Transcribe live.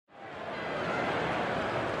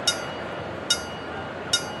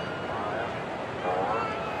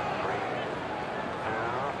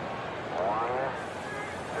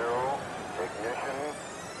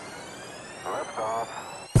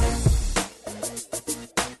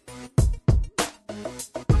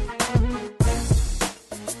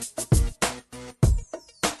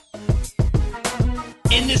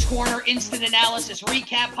Corner Instant Analysis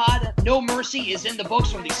Recap Pod. No Mercy is in the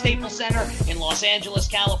books from the Staples Center in Los Angeles,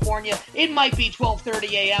 California. It might be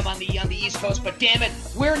 12:30 a.m. on the East Coast, but damn it,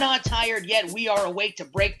 we're not tired yet. We are awake to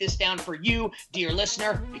break this down for you, dear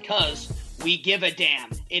listener, because we give a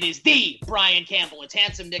damn. It is the Brian Campbell. It's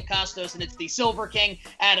handsome Nick Kostos, and it's the Silver King,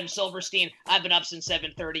 Adam Silverstein. I've been up since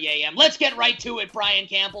 7:30 a.m. Let's get right to it, Brian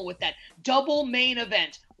Campbell, with that double main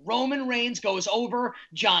event. Roman Reigns goes over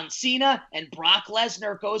John Cena, and Brock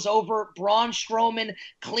Lesnar goes over Braun Strowman,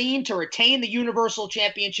 clean to retain the Universal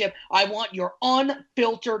Championship. I want your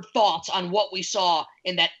unfiltered thoughts on what we saw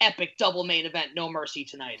in that epic double main event, No Mercy,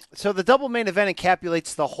 tonight. So the double main event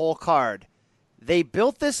encapsulates the whole card. They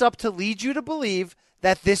built this up to lead you to believe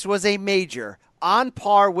that this was a major, on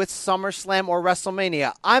par with SummerSlam or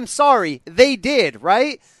WrestleMania. I'm sorry, they did,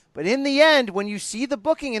 right? But in the end, when you see the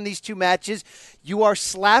booking in these two matches, you are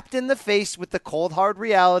slapped in the face with the cold, hard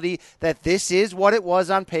reality that this is what it was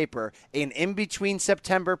on paper, an in-between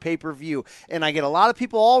September pay-per-view. And I get a lot of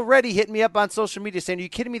people already hitting me up on social media saying, are you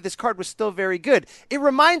kidding me? This card was still very good. It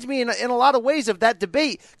reminds me in a lot of ways of that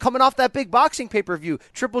debate coming off that big boxing pay-per-view,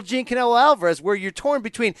 Triple G and Canelo Alvarez, where you're torn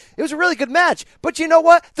between, it was a really good match, but you know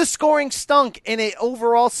what? The scoring stunk, and it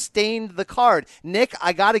overall stained the card. Nick,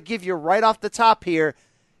 I got to give you right off the top here,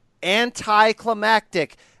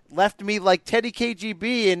 anticlimactic. Left me like Teddy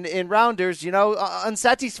KGB in Rounders,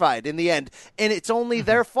 unsatisfied in the end. And it's only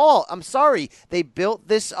their fault. I'm sorry. They built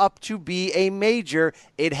this up to be a major.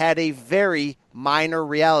 It had a very minor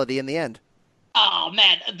reality in the end. Oh,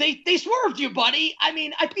 man. They swerved you, buddy. I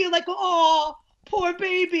mean, I feel like, oh, poor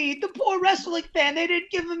baby. The poor wrestling fan. They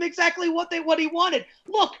didn't give him exactly what he wanted.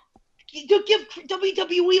 Look, to give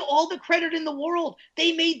WWE all the credit in the world.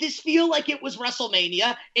 They made this feel like it was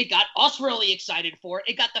WrestleMania. It got us really excited for it.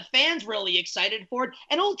 It got the fans really excited for it.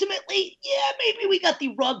 And ultimately, yeah, maybe we got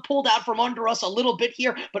the rug pulled out from under us a little bit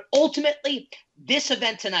here. But ultimately, this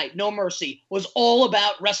event tonight, No Mercy, was all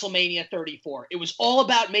about WrestleMania 34. It was all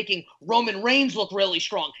about making Roman Reigns look really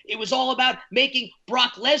strong. It was all about making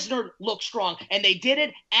Brock Lesnar look strong. And they did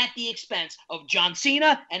it at the expense of John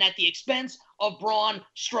Cena and at the expense of Braun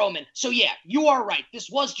Strowman. So yeah, you are right.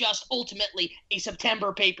 This was just ultimately a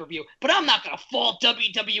September pay-per-view. But I'm not going to fault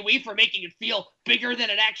WWE for making it feel bigger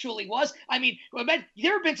than it actually was. I mean,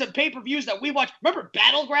 there have been some pay-per-views that we watched. Remember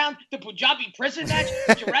Battleground, the Punjabi prison match?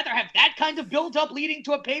 Would you rather have that kind of build-up leading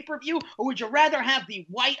to a pay-per-view? Or would you rather have the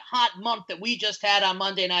white-hot month that we just had on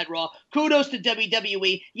Monday Night Raw? Kudos to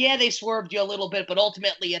WWE. Yeah, they swerved you a little bit, but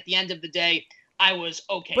ultimately, at the end of the day, I was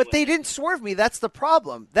okay. But they didn't swerve me. That's the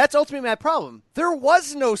problem. That's ultimately my problem. There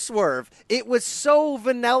was no swerve. It was so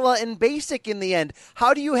vanilla and basic in the end.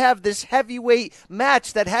 How do you have this heavyweight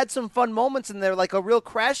match that had some fun moments in there, like a real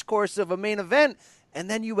crash course of a main event, and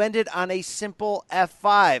then you ended on a simple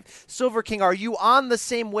F5? Silver King, are you on the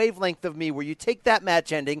same wavelength of me where you take that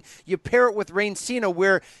match ending, you pair it with Reigns Cena,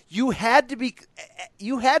 where you had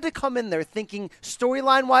to come in there thinking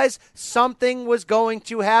storyline-wise something was going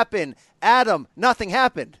to happen? Adam, nothing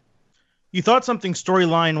happened. You thought something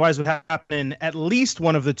storyline-wise would happen, at least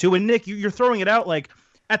one of the two. And Nick, you're throwing it out like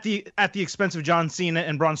at the expense of John Cena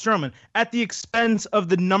and Braun Strowman, at the expense of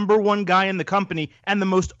the number one guy in the company and the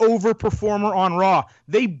most overperformer on Raw.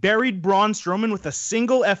 They buried Braun Strowman with a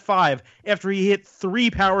single F5 after he hit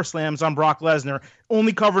 3 power slams on Brock Lesnar,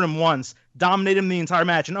 only covered him once, dominated him the entire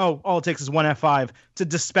match, and all it takes is one F5 to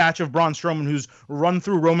dispatch of Braun Strowman, who's run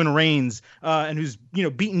through Roman Reigns and who's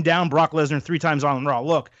beaten down Brock Lesnar 3 times on Raw.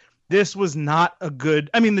 Look, this was not a good...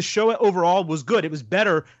 I mean, the show overall was good. It was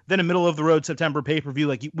better than a middle-of-the-road September pay-per-view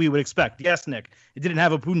like we would expect. Yes, Nick, it didn't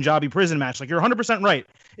have a Punjabi prison match. Like, you're 100% right.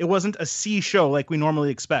 It wasn't a C show like we normally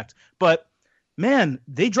expect. But, man,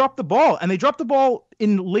 they dropped the ball. And they dropped the ball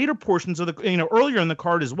in later portions of the... earlier in the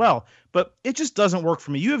card as well. But it just doesn't work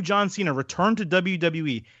for me. You have John Cena return to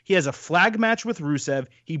WWE. He has a flag match with Rusev.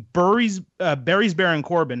 He buries Baron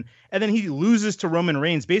Corbin. And then he loses to Roman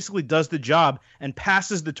Reigns, basically does the job and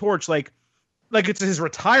passes the torch like it's his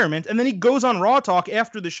retirement. And then he goes on Raw Talk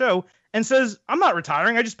after the show and says, I'm not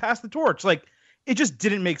retiring. I just passed the torch. Like, it just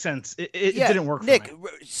didn't make sense. It didn't work Nick, for me.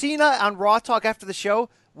 Cena on Raw Talk after the show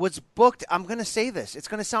was booked. I'm going to say this. It's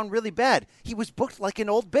going to sound really bad. He was booked like an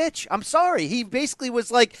old bitch. I'm sorry. He basically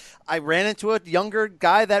was like, I ran into a younger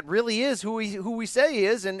guy that really is who we say he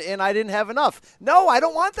is, and I didn't have enough. No, I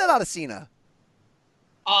don't want that out of Cena.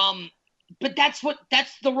 But that's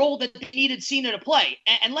the role that they needed Cena to play.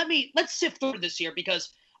 And let's sift through this here,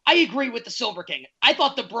 because I agree with the Silver King. I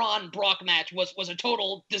thought the Braun-Brock match was a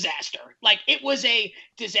total disaster. Like, it was a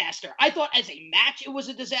disaster. I thought as a match it was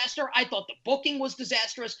a disaster. I thought the booking was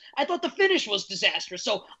disastrous. I thought the finish was disastrous.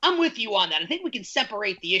 So I'm with you on that. I think we can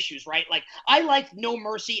separate the issues, right? Like, I liked No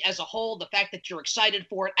Mercy as a whole, the fact that you're excited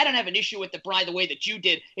for it. I don't have an issue with the Bry the way that you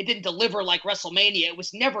did. It didn't deliver like WrestleMania. It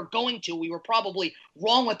was never going to. We were probably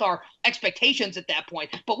wrong with our expectations at that point.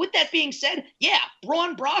 But with that being said, yeah,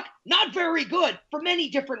 Braun-Brock, not very good for many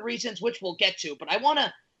different reasons, which we'll get to. But I want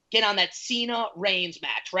to get on that Cena-Reigns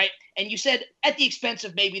match, right? And you said at the expense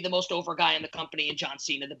of maybe the most over guy in the company and John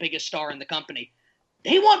Cena, the biggest star in the company.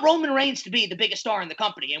 They want Roman Reigns to be the biggest star in the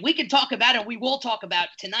company. And we can talk about it, we will talk about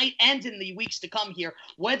tonight and in the weeks to come here,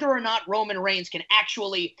 whether or not Roman Reigns can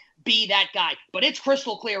actually be that guy. But it's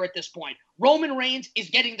crystal clear at this point. Roman Reigns is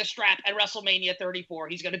getting the strap at WrestleMania 34.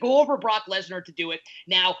 He's going to go over Brock Lesnar to do it.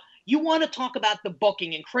 Now, you want to talk about the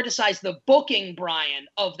booking and criticize the booking, Brian,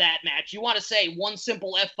 of that match. You want to say one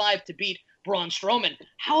simple F5 to beat Braun Strowman.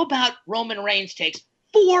 How about Roman Reigns takes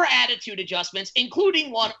 4 attitude adjustments,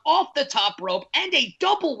 including one off the top rope and a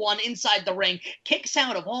double one inside the ring, kicks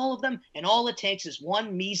out of all of them, and all it takes is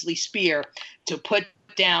one measly spear to put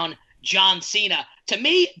down John Cena. To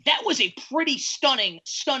me, that was a pretty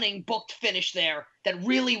stunning booked finish there that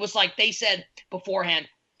really was like they said beforehand,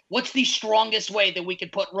 what's the strongest way that we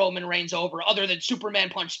could put Roman Reigns over other than Superman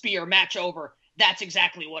punch spear match over? That's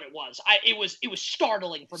exactly what it was. It was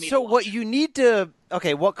startling for me. So what you need to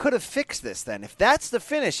what could have fixed this then? If that's the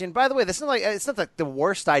finish, and by the way, it's not like the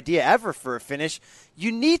worst idea ever for a finish.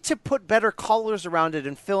 You need to put better colors around it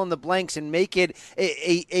and fill in the blanks and make it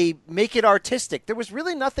make it artistic. There was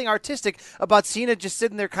really nothing artistic about Cena just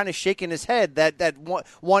sitting there kind of shaking his head that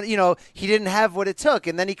one he didn't have what it took,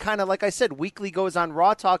 and then he kind of, like I said, weekly goes on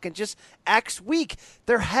Raw Talk and just acts weak.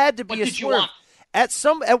 There had to be a swerve.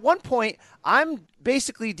 At one point, I'm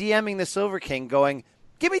basically DMing the Silver King going,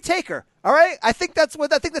 give me Taker. All right? I think that's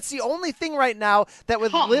the only thing right now that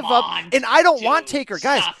would live up. And I don't want Taker.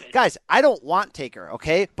 Guys, I don't want Taker,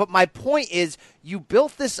 okay? But my point is, you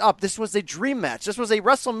built this up. This was a dream match. This was a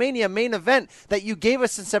WrestleMania main event that you gave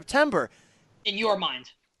us in September. In your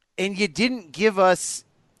mind. And you didn't give us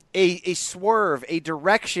a swerve, a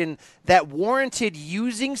direction that warranted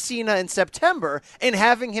using Cena in September and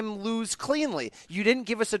having him lose cleanly. You didn't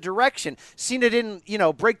give us a direction. Cena didn't,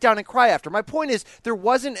 break down and cry after. My point is, there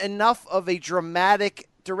wasn't enough of a dramatic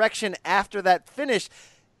direction after that finish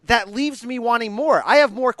that leaves me wanting more. I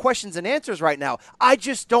have more questions than answers right now. I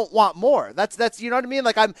just don't want more. That's you know what I mean?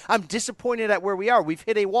 Like I'm disappointed at where we are. We've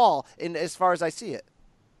hit a wall in as far as I see it.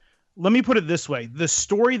 Let me put it this way. The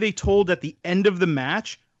story they told at the end of the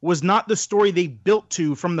match was not the story they built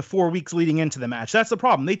to from the 4 weeks leading into the match. That's the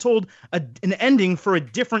problem. They told an ending for a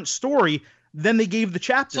different story than they gave the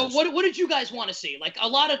chapters. So what did you guys want to see? Like, a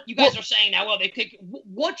lot of you guys are saying now, they pick.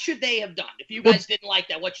 What should they have done? If you guys didn't like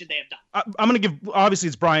that, what should they have done? I'm going to give, obviously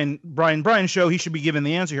it's Brian's show. He should be given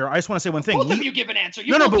the answer here. I just want to say one thing. Both of you give an answer.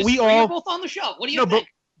 You're both on the show. What do you think?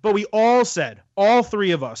 But we all said, all three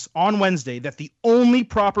of us, on Wednesday, that the only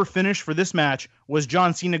proper finish for this match was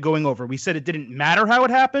John Cena going over. We said it didn't matter how it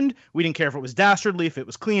happened. We didn't care if it was dastardly, if it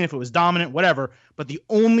was clean, if it was dominant, whatever. But the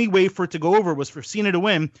only way for it to go over was for Cena to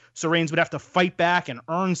win, so Reigns would have to fight back and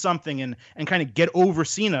earn something and kind of get over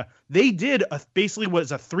Cena. They did basically what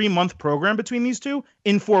is a 3-month program between these two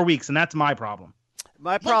in 4 weeks, and that's my problem.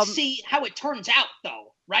 Let's see how it turns out,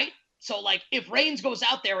 though, right? So, like, if Reigns goes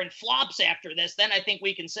out there and flops after this, then I think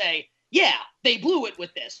we can say, yeah, they blew it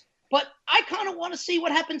with this. But I kind of want to see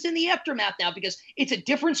what happens in the aftermath now, because it's a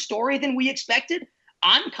different story than we expected.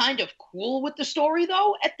 I'm kind of cool with the story,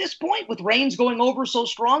 though, at this point, with Reigns going over so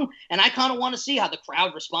strong. And I kind of want to see how the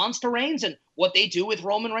crowd responds to Reigns and what they do with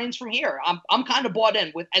Roman Reigns from here. I'm kind of bought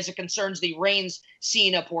in with as it concerns the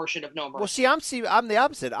Reigns-Cena portion of No Mercy. Well, I'm the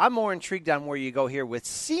opposite. I'm more intrigued on where you go here with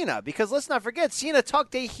Cena, because let's not forget, Cena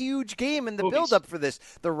talked a huge game in the build-up for this.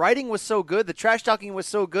 The writing was so good. The trash talking was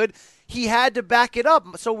so good. He had to back it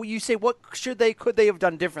up. So you say, what could they have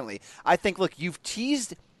done differently? I think, look, you've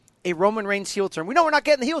teased a Roman Reigns heel turn. We know we're not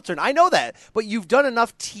getting the heel turn. I know that. But you've done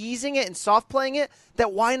enough teasing it and soft playing it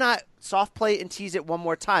that why not soft play and tease it one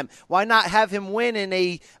more time? Why not have him win in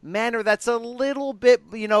a manner that's a little bit,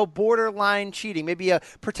 borderline cheating? Maybe a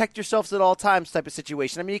protect yourselves at all times type of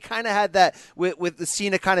situation. I mean, you kind of had that with the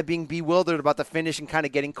Cena kind of being bewildered about the finish and kind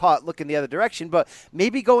of getting caught looking the other direction. But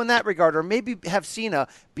maybe go in that regard, or maybe have Cena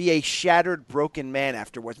be a shattered, broken man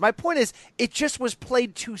afterwards. My point is, it just was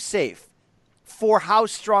played too safe for how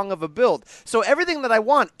strong of a build. So everything that I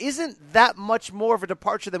want isn't that much more of a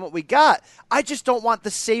departure than what we got. I just don't want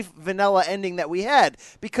the safe vanilla ending that we had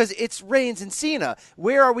because it's Reigns and Cena.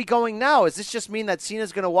 Where are we going now? Does this just mean that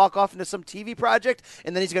Cena's going to walk off into some TV project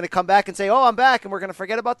and then he's going to come back and say, oh, I'm back, and we're going to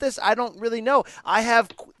forget about this? I don't really know. I have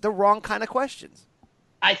the wrong kind of questions.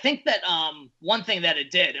 I think that one thing that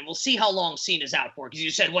it did, and we'll see how long Cena's out for, because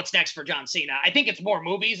you said what's next for John Cena. I think it's more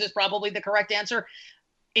movies is probably the correct answer.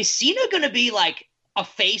 Is Cena going to be like a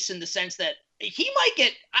face in the sense that he might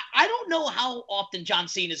get – I don't know how often John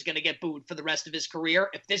Cena is going to get booed for the rest of his career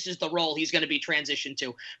if this is the role he's going to be transitioned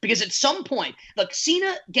to. Because at some point – look,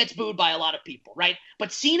 Cena gets booed by a lot of people, right?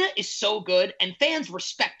 But Cena is so good, and fans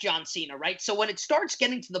respect John Cena, right? So when it starts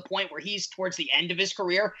getting to the point where he's towards the end of his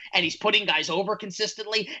career and he's putting guys over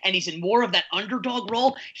consistently and he's in more of that underdog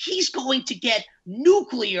role, he's going to get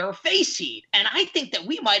nuclear face heat. And I think that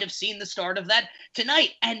we might have seen the start of that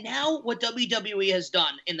tonight. And now what WWE has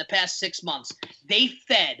done in the past 6 months, they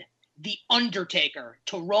fed The Undertaker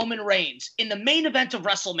to Roman Reigns in the main event of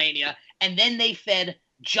WrestleMania, and then they fed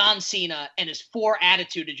John Cena and his 4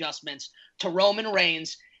 attitude adjustments to Roman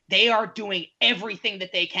Reigns. They are doing everything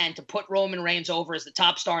that they can to put Roman Reigns over as the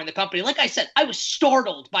top star in the company. Like I said, I was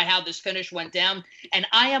startled by how this finish went down, and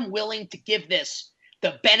I am willing to give this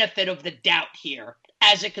the benefit of the doubt here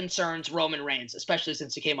as it concerns Roman Reigns, especially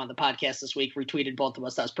since he came on the podcast this week, retweeted both of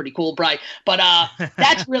us. That was pretty cool, Bri. But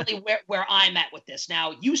that's really where I'm at with this.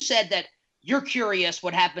 Now, you said that you're curious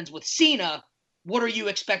what happens with Cena. What are you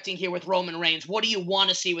expecting here with Roman Reigns? What do you want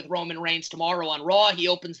to see with Roman Reigns tomorrow on Raw? He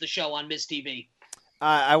opens the show on Miz TV.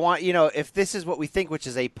 I want, if this is what we think, which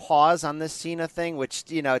is a pause on this Cena thing, which,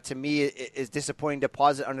 to me is disappointing to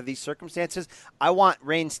pause it under these circumstances, I want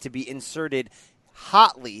Reigns to be inserted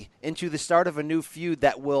hotly into the start of a new feud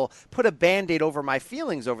that will put a Band-Aid over my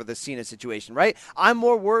feelings over the Cena situation, right? I'm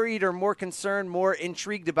more worried or more concerned, more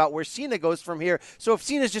intrigued about where Cena goes from here. So if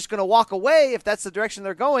Cena's just going to walk away, if that's the direction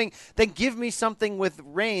they're going, then give me something with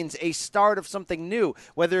Reigns, a start of something new,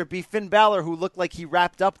 whether it be Finn Balor, who looked like he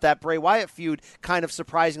wrapped up that Bray Wyatt feud kind of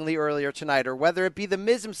surprisingly earlier tonight, or whether it be The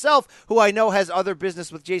Miz himself, who I know has other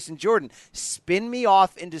business with Jason Jordan. Spin me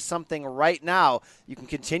off into something right now. You can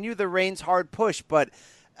continue the Reigns hard push, but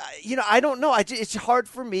I don't know. It's hard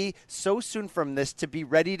for me so soon from this to be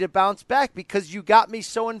ready to bounce back because you got me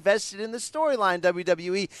so invested in the storyline,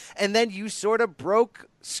 WWE, and then you sort of broke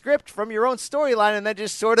script from your own storyline and then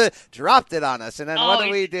just sort of dropped it on us. And then what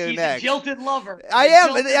do we do next? He's a jilted lover. I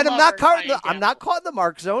am, and I'm not caught. I'm not caught in the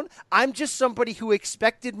mark zone. I'm just somebody who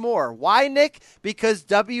expected more. Why, Nick? Because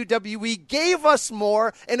WWE gave us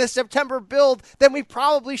more in a September build than we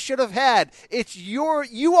probably should have had. You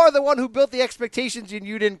are the one who built the expectations and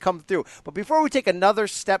you didn't come through. But before we take another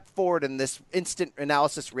step forward in this instant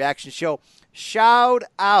analysis reaction show, shout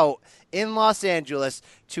out in Los Angeles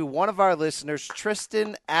to one of our listeners,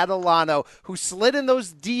 Tristan Adelano, who slid in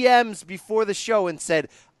those DMs before the show and said,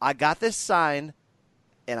 I got this sign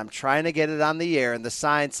and I'm trying to get it on the air. And the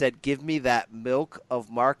sign said, give me that milk of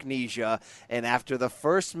Marknesia. And after the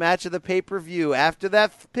first match of the pay-per-view, after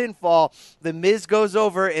that pinfall, the Miz goes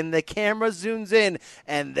over and the camera zooms in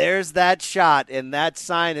and there's that shot. And that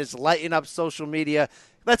sign is lighting up social media.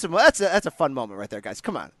 That's a fun moment right there, guys.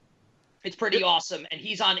 Come on. It's pretty awesome. And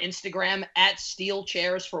he's on Instagram at Steel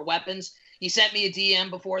Chairs for Weapons. He sent me a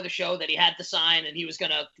DM before the show that he had the sign and he was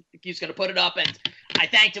gonna put it up, and I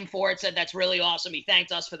thanked him for it, said that's really awesome. He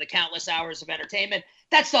thanked us for the countless hours of entertainment.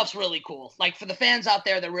 That stuff's really cool. Like, for the fans out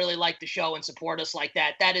there that really like the show and support us like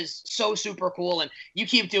that, that is so super cool. And you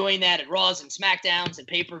keep doing that at Raws and SmackDowns and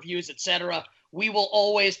pay-per-views, etc. We will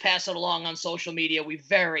always pass it along on social media. We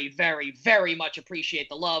very, very, very much appreciate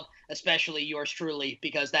the love, especially yours truly,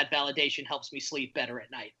 because that validation helps me sleep better at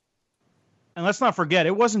night. And let's not forget,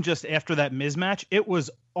 it wasn't just after that Miz match. It was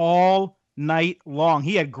all night long.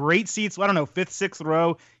 He had great seats. I don't know, 5th, 6th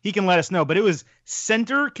row. He can let us know. But it was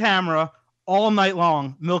center camera all night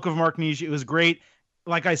long. Milk of Marknesia. It was great.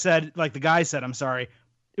 Like I said, like the guy said, I'm sorry.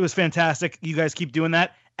 It was fantastic. You guys keep doing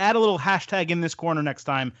that. Add a little hashtag in this corner next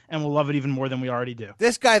time, and we'll love it even more than we already do.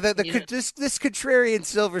 This guy, this contrarian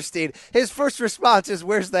Silverstein, his first response is,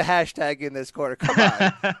 where's the hashtag in this corner? Come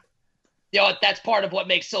on. That's part of what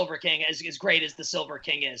makes Silver King as great as the Silver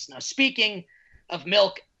King is. Now, speaking of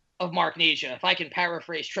milk of Marknesia, if I can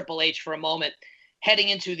paraphrase Triple H for a moment, heading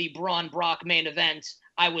into the Braun Brock main event,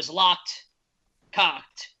 I was locked,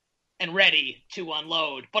 cocked, and ready to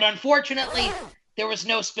unload. But unfortunately, there was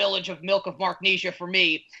no spillage of milk of Marknesia for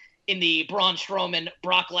me in the Braun Strowman,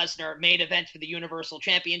 Brock Lesnar main event for the Universal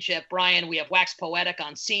Championship. Brian, we have waxed poetic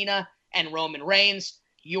on Cena and Roman Reigns.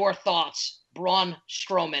 Your thoughts Braun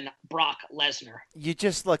Strowman, Brock Lesnar. You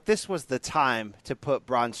just look. This was the time to put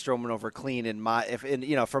Braun Strowman over clean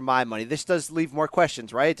for my money. This does leave more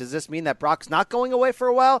questions, right? Does this mean that Brock's not going away for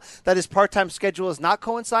a while? That his part-time schedule is not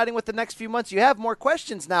coinciding with the next few months? You have more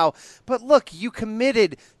questions now. But look, you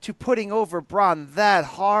committed to putting over Braun that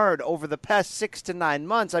hard over the past 6 to 9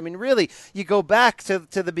 months. I mean, really, you go back to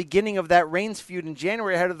the beginning of that Reigns feud in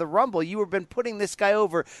January ahead of the Rumble. You have been putting this guy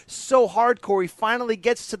over so hardcore. He finally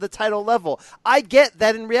gets to the title level. I get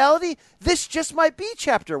that in reality, this just might be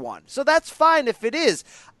chapter 1. So that's fine if it is.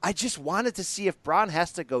 I just wanted to see if Braun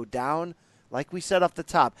has to go down, like we said off the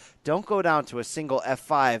top. Don't go down to a single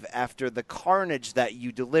F5 after the carnage that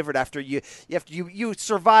you delivered, after you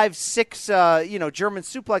survived 6 German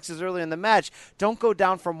suplexes early in the match. Don't go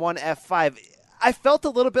down from one F5. I felt a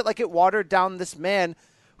little bit like it watered down this man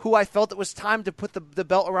who I felt it was time to put the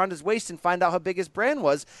belt around his waist and find out how big his brand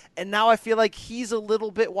was. And now I feel like he's a little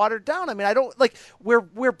bit watered down. I mean, I don't like where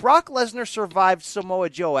Brock Lesnar survived Samoa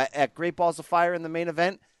Joe at Great Balls of Fire in the main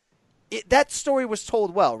event. That story was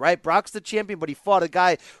told well, right? Brock's the champion, but he fought a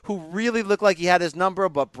guy who really looked like he had his number,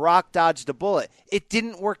 but Brock dodged a bullet. It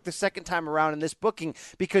didn't work the second time around in this booking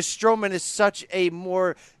because Strowman is such a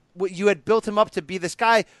more... You had built him up to be this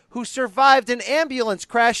guy who survived an ambulance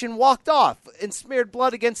crash and walked off and smeared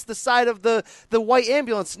blood against the side of the white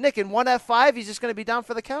ambulance. Nick, in one F5, he's just going to be down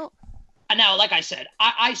for the count? Now, like I said,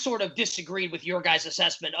 I sort of disagreed with your guys'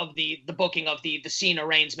 assessment of the booking of the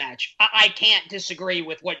Cena-Reigns match. I can't disagree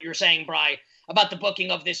with what you're saying, Bri, about the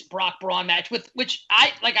booking of this Brock-Braun match,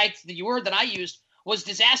 the word that I used was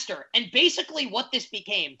disaster. And basically what this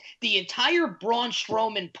became, the entire Braun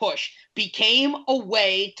Strowman push became a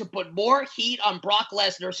way to put more heat on Brock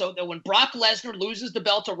Lesnar so that when Brock Lesnar loses the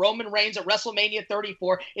belt to Roman Reigns at WrestleMania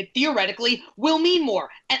 34, it theoretically will mean more.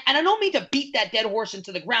 And I don't mean to beat that dead horse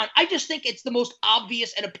into the ground. I just think it's the most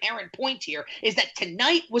obvious and apparent point here is that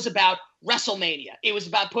tonight was about WrestleMania. It was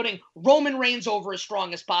about putting Roman Reigns over as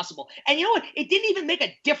strong as possible. And you know what? It didn't even make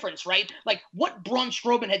a difference, right? Like what Braun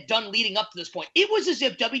Strowman had done leading up to this point. It was as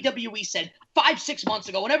if WWE said 5-6 months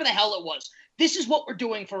ago, whenever the hell it was, this is what we're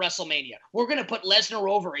doing for WrestleMania. We're going to put Lesnar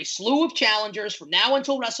over a slew of challengers from now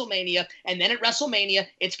until WrestleMania, and then at WrestleMania,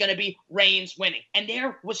 it's going to be Reigns winning. And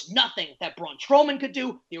there was nothing that Braun Strowman could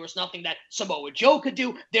do. There was nothing that Samoa Joe could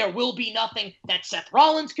do. There will be nothing that Seth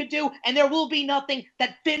Rollins could do, and there will be nothing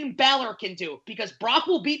that Finn Balor can do, because Brock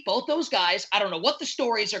will beat both those guys. I don't know what the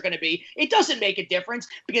stories are going to be. It doesn't make a difference,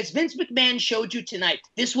 because Vince McMahon showed you tonight.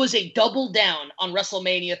 This was a double down on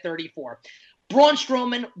WrestleMania 34. Braun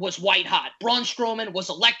Strowman was white hot. Braun Strowman was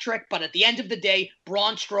electric, but at the end of the day,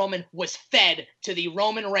 Braun Strowman was fed to the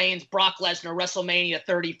Roman Reigns, Brock Lesnar, WrestleMania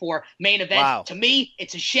 34 main event. Wow. To me,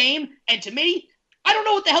 it's a shame. And to me, I don't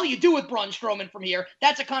know what the hell you do with Braun Strowman from here.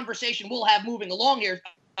 That's a conversation we'll have moving along here,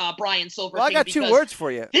 Brian Silverstein. Well, I got 2 words for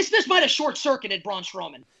you. This might have short-circuited Braun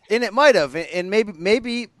Strowman. And it might have. And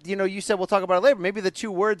maybe you said we'll talk about it later. Maybe the 2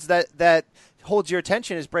 words that holds your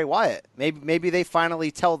attention is Bray Wyatt. Maybe they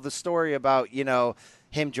finally tell the story about,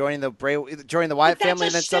 him joining the Wyatt family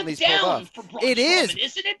and then suddenly he's pulled off. It is.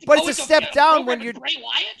 Isn't it? But it's a step down when you're Bray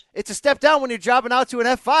Wyatt? It's a step down when you're dropping out to an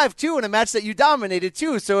F5 too in a match that you dominated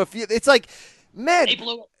too. So it's like, man, they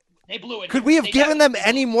blew it. Could we have given them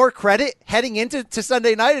any more credit heading into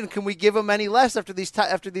Sunday night, and can we give them any less after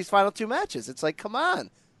these final 2 matches? It's like, come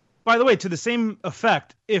on. By the way, to the same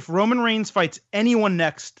effect, if Roman Reigns fights anyone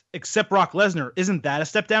next except Brock Lesnar, isn't that a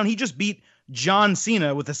step down? He just beat John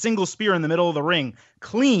Cena with a single spear in the middle of the ring,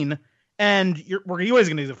 clean. And he was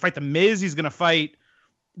going to fight The Miz. He's going to fight,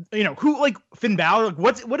 Finn Balor.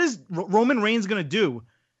 What is Roman Reigns going to do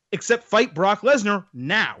except fight Brock Lesnar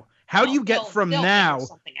now? How do you get from now? Figure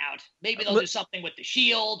something out. Maybe they'll do something with the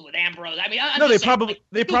Shield, with Ambrose. I mean,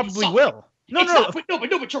 they probably will.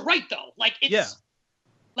 But you're right though.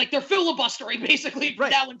 Like they're filibustering basically from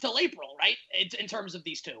now until April, right? In terms of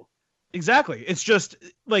these 2. Exactly. It's just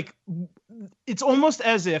like, it's almost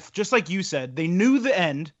as if, just like you said, they knew the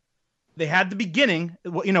end. They had the beginning,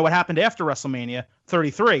 what happened after WrestleMania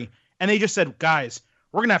 33. And they just said, guys,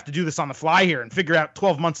 we're going to have to do this on the fly here and figure out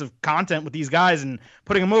 12 months of content with these guys and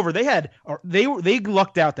putting them over. They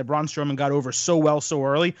lucked out that Braun Strowman got over so well so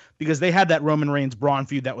early because they had that Roman Reigns Braun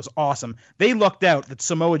feud that was awesome. They lucked out that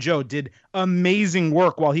Samoa Joe did amazing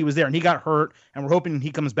work while he was there, and he got hurt, and we're hoping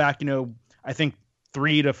he comes back, I think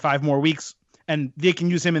 3 to 5 more weeks, and they can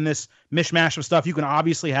use him in this mishmash of stuff. You can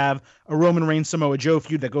obviously have a Roman Reigns Samoa Joe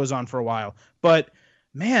feud that goes on for a while, but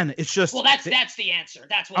man, it's just that's the answer.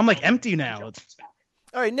 That's what I'm like empty now.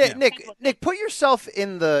 All right, Nick, put yourself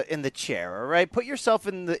in the chair. All right, put yourself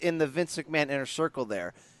in the Vince McMahon inner circle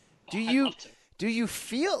there. Do Do you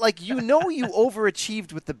feel like you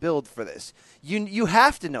overachieved with the build for this? You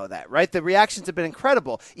have to know that, right? The reactions have been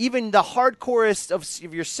incredible. Even the hardcorest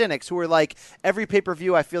of your cynics who are like, every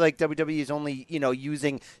pay-per-view, I feel like WWE is only,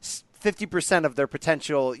 using 50% of their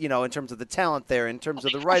potential, in terms of the talent there, in terms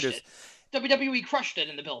of the writers. WWE crushed it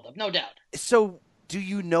in the build-up, no doubt. So do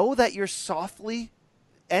you know that you're softly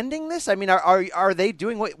ending this? I mean, are they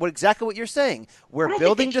doing what exactly what you're saying? We're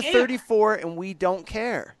building to 34 and we don't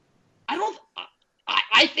care.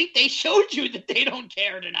 I think they showed you that they don't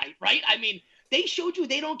care tonight, right? I mean, they showed you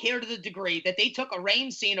they don't care to the degree that they took a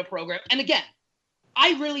Reigns Cena program. And again,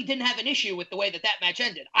 I really didn't have an issue with the way that match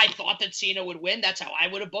ended. I thought that Cena would win. That's how I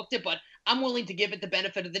would have booked it, but I'm willing to give it the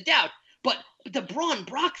benefit of the doubt. But the Braun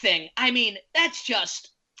Brock thing, I mean, that's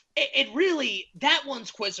just, it really, that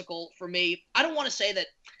one's quizzical for me. I don't want to say that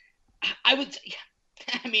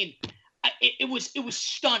it was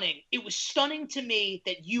stunning. It was stunning to me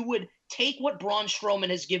that you would take what Braun Strowman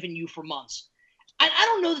has given you for months. And I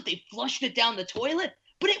don't know that they flushed it down the toilet,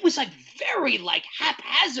 but it was very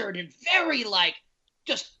haphazard and very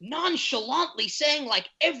just nonchalantly saying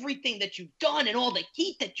everything that you've done and all the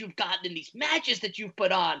heat that you've gotten in these matches that you've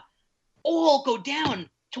put on all go down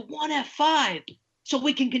to one F5 so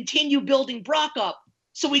we can continue building Brock up,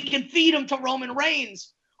 so we can feed him to Roman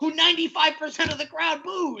Reigns, who 95% of the crowd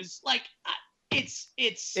boos.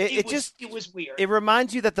 It was weird. It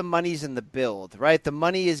reminds you that the money's in the build, right? The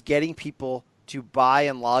money is getting people to buy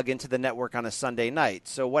and log into the network on a Sunday night.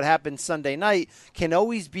 So what happens Sunday night can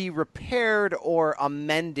always be repaired or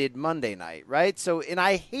amended Monday night, right? So, and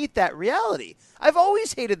I hate that reality. I've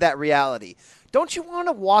always hated that reality. Don't you want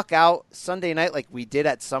to walk out Sunday night like we did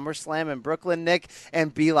at SummerSlam in Brooklyn, Nick,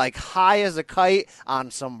 and be high as a kite on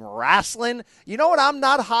some wrestling? You know what I'm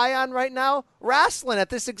not high on right now? Wrestling at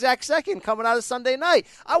this exact second coming out of Sunday night.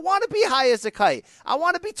 I want to be high as a kite. I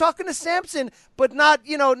want to be talking to Samson, but not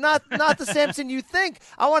the Samson you think.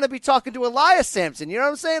 I want to be talking to Elias Samson. You know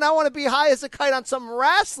what I'm saying? I want to be high as a kite on some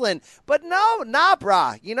wrestling, but no, nah,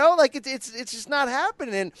 brah. It's just not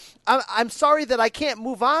happening. And I'm sorry that I can't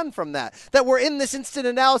move on from that. That we're in this instant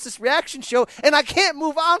analysis reaction show, and I can't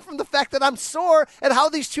move on from the fact that I'm sore at how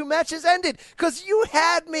these two matches ended, because you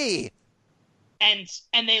had me. And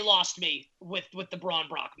they lost me with the Braun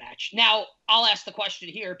Brock match. Now, I'll ask the question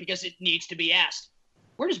here because it needs to be asked.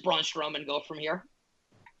 Where does Braun Strowman go from here?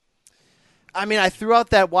 I mean, I threw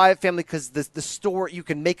out that Wyatt family because the story, you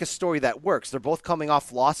can make a story that works. They're both coming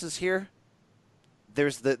off losses here.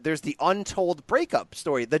 There's the untold breakup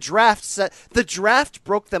story. The draft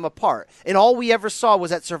broke them apart, and all we ever saw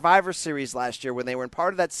was at Survivor Series last year when they were in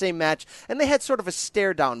part of that same match, and they had sort of a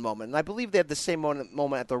stare down moment. And I believe they had the same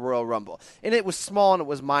moment at the Royal Rumble, and it was small and it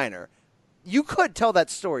was minor. You could tell that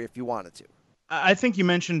story if you wanted to. I think you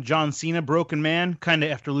mentioned John Cena, broken man, kind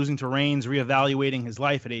of after losing to Reigns, reevaluating his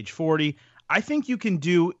life at age 40. I think you can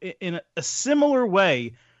do in a similar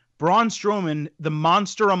way. Braun Strowman, the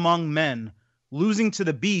monster among men, losing to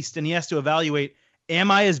the Beast, and he has to evaluate, am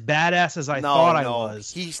I as badass as I thought I was?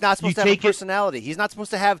 He's not supposed to have a personality. He's not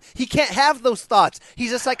supposed to have – he can't have those thoughts.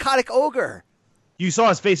 He's a psychotic ogre. You saw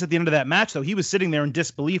his face at the end of that match, though. He was sitting there in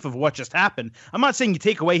disbelief of what just happened. I'm not saying you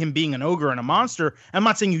take away him being an ogre and a monster. I'm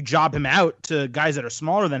not saying you job him out to guys that are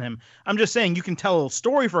smaller than him. I'm just saying you can tell a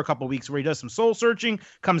story for a couple of weeks where he does some soul-searching,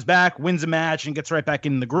 comes back, wins a match, and gets right back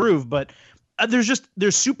in the groove. But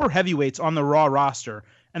there's super heavyweights on the Raw roster,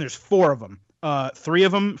 and there's 4 of them. 3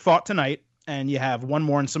 of them fought tonight, and you have one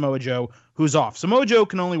more in Samoa Joe who's off. Samoa Joe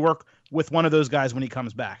can only work with one of those guys when he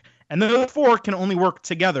comes back. And the 4 can only work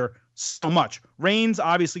together so much. Reigns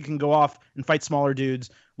obviously can go off and fight smaller dudes.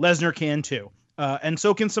 Lesnar can too. And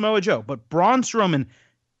so can Samoa Joe. But Braun Strowman,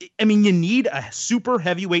 I mean, you need a super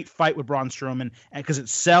heavyweight fight with Braun Strowman because it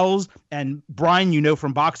sells. And Brian,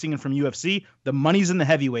 from boxing and from UFC, the money's in the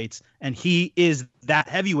heavyweights. And he is that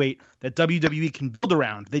heavyweight that WWE can build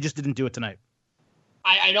around. They just didn't do it tonight.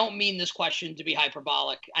 I don't mean this question to be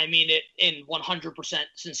hyperbolic. I mean it in 100%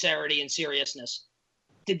 sincerity and seriousness.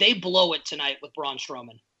 Did they blow it tonight with Braun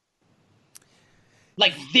Strowman?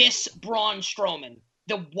 This Braun Strowman,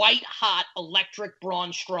 the white-hot electric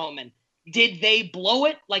Braun Strowman, did they blow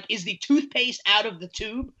it? Is the toothpaste out of the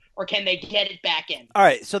tube, or can they get it back in? All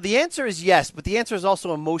right, so the answer is yes, but the answer is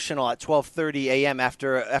also emotional at 12:30 a.m.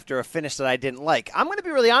 after a finish that I didn't like. I'm going to be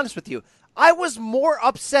really honest with you. I was more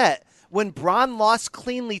upset when Braun lost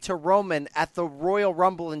cleanly to Roman at the Royal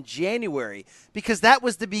Rumble in January, because that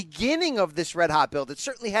was the beginning of this red-hot build. It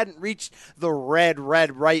certainly hadn't reached the red,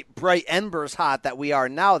 bright embers hot that we are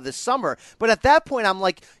now this summer. But at that point, I'm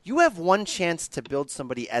like, you have one chance to build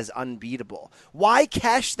somebody as unbeatable. Why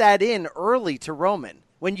cash that in early to Roman?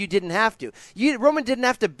 when you didn't have to. Roman didn't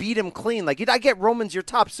have to beat him clean. Like, I get Roman's your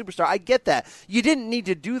top superstar. I get that. You didn't need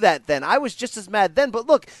to do that then. I was just as mad then. But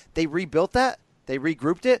look, they rebuilt that. They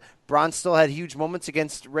regrouped it. Braun still had huge moments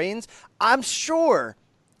against Reigns. I'm sure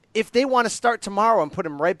if they want to start tomorrow and put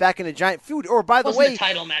him right back in a giant feud, or by the way, wasn't a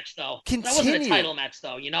title match though. That wasn't a title match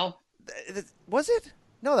though. Was it?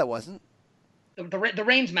 No, that wasn't. The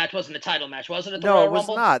Reigns match wasn't a title match, was it? At the no, Royal it was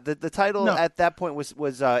Rumble? not. The title at that point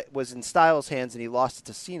was in Styles' hands, and he lost it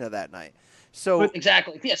to Cena that night. So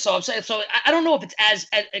exactly, yeah. So I'm saying, I don't know if it's as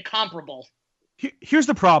comparable. Here's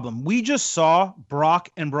the problem: we just saw Brock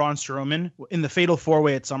and Braun Strowman in the Fatal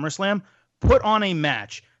 4-Way at SummerSlam put on a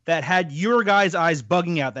match that had your guys' eyes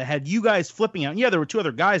bugging out, that had you guys flipping out. And yeah, there were two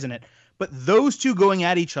other guys in it, but those two going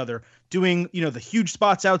at each other, doing, the huge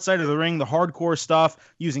spots outside of the ring, the hardcore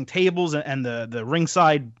stuff, using tables and the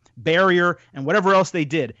ringside barrier and whatever else they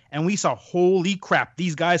did. And we saw, holy crap,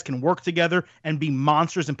 these guys can work together and be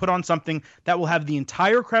monsters and put on something that will have the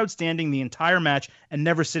entire crowd standing the entire match and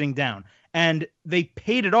never sitting down. And they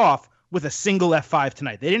paid it off with a single F5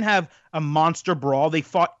 tonight. They didn't have a monster brawl. They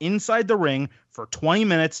fought inside the ring for 20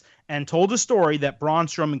 minutes and told a story that Braun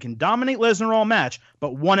Strowman can dominate Lesnar all match,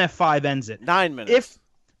 but one F5 ends it. 9 minutes.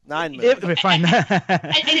 9 minutes. If we find that.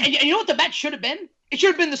 and you know what the match should have been? It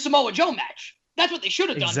should have been the Samoa Joe match. That's what they should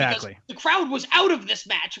have done. Exactly. Because the crowd was out of this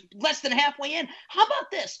match less than halfway in. How about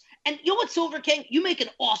this? And you know what, Silver King? You make an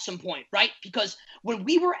awesome point, right? Because when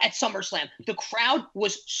we were at SummerSlam, the crowd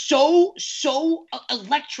was so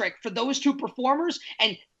electric for those two performers.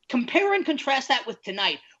 And compare and contrast that with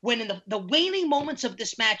tonight, when in the waning moments of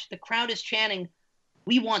this match, the crowd is chanting,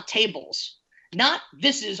 "We want tables." Not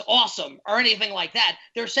 "this is awesome" or anything like that.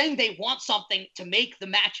 They're saying they want something to make the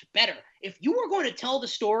match better. If you were going to tell the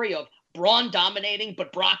story of Braun dominating,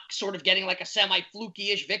 but Brock sort of getting like a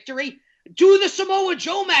semi-fluky-ish victory, do the Samoa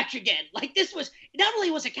Joe match again. Like, this was, not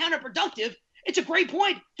only was it counterproductive, it's a great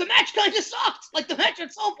point. The match kind of sucked. Like, the match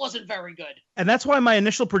itself wasn't very good. And that's why my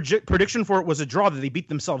initial prediction for it was a draw, that they beat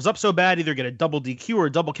themselves up so bad, either get a double DQ or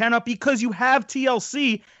a double count-out, because you have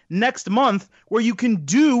TLC next month where you can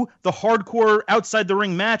do the hardcore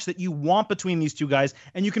outside-the-ring match that you want between these two guys,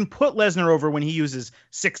 and you can put Lesnar over when he uses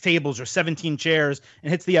 6 tables or 17 chairs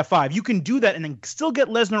and hits the F5. You can do that and then still get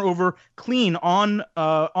Lesnar over clean on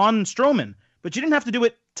Strowman. But you didn't have to do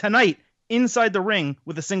it tonight inside the ring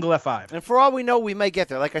with a single F5. And for all we know, we may get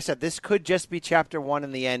there. Like I said, this could just be chapter 1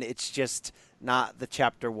 in the end. It's just not the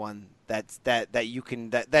chapter 1 that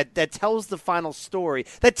tells the final story,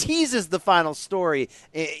 that teases the final story,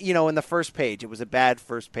 in the first page. It was a bad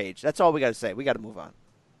first page. That's all we got to say. We got to move on.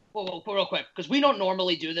 Well, real quick, because we don't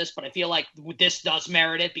normally do this, but I feel like this does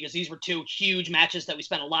merit it, because these were two huge matches that we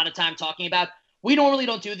spent a lot of time talking about. We normally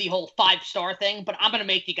don't do the whole 5-star thing, but I'm going to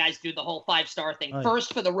make you guys do the whole 5-star thing. Right.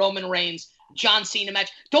 First, for the Roman Reigns, John Cena match.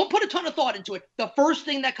 Don't put a ton of thought into it. The first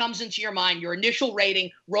thing that comes into your mind, your initial rating,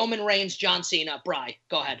 Roman Reigns, John Cena. Bri,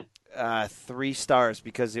 go ahead. 3 stars,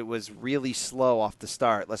 because it was really slow off the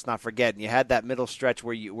start. Let's not forget. And you had that middle stretch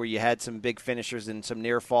where you had some big finishers and some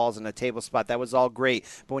near falls and a table spot. That was all great.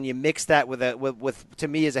 But when you mix that with to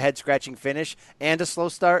me, as a head scratching finish and a slow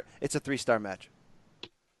start, it's a 3-star match.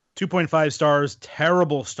 2.5 stars,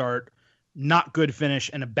 terrible start, not good finish,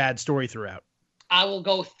 and a bad story throughout. I will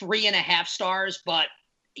go 3.5 stars, but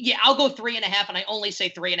yeah, I'll go 3.5, and I only say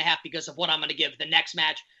 3.5 because of what I'm going to give the next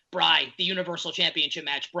match, Bri, the Universal Championship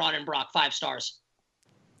match, Braun and Brock, 5 stars.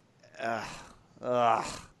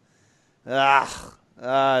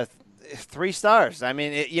 3 stars. I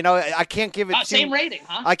mean, I can't give it same rating,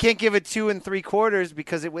 huh? I can't give it 2 3/4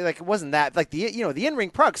 because it wasn't that, like, the in-ring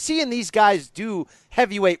product. Seeing these guys do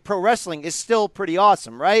heavyweight pro wrestling is still pretty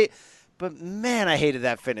awesome, right? But man, I hated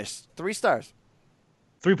that finish. 3 stars.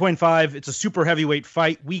 3.5. It's a super heavyweight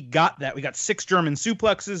fight. We got that. We got 6 German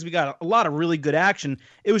suplexes. We got a lot of really good action.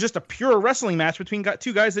 It was just a pure wrestling match between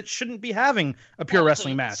 2 guys that shouldn't be having a pure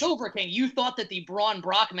wrestling match. Silver King, you thought that the Braun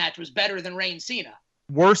Brock match was better than Reigns Cena.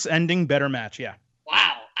 Worse ending, better match, yeah.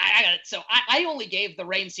 Wow. I got it. So I only gave the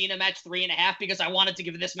Reigns Cena match 3.5 because I wanted to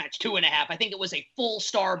give this match 2.5. I think it was a full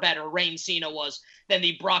star better, Reigns Cena was, than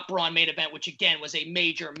the Brock Braun main event, which again was a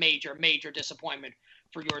major disappointment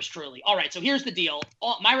for yours truly. All right, so here's the deal.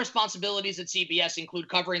 My responsibilities at CBS include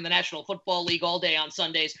covering the National Football League all day on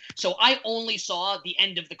Sundays, so I only saw the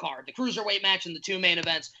end of the card, the cruiserweight match and the 2 main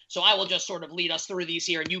events, so I will just sort of lead us through these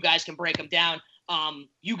here, and you guys can break them down.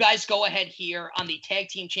 You guys go ahead here on the tag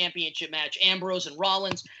team championship match, Ambrose and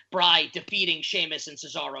Rollins, Bri defeating Sheamus and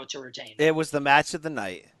Cesaro to retain. It was the match of the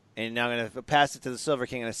night. And now I'm going to pass it to the Silver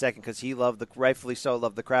King in a second because he rightfully so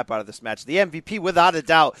loved the crap out of this match. The MVP, without a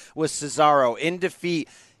doubt, was Cesaro in defeat.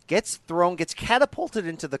 gets catapulted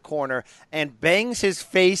into the corner, and bangs his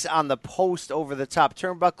face on the post over the top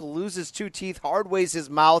turnbuckle, loses 2 teeth, hardways his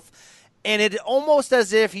mouth. And it almost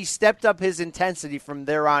as if he stepped up his intensity from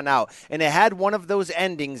there on out. And it had one of those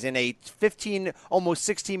endings in a 15, almost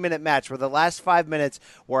 16-minute match where the last 5 minutes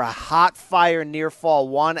were a hot fire near fall,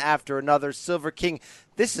 one after another. Silver King,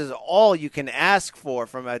 this is all you can ask for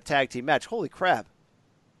from a tag team match. Holy crap.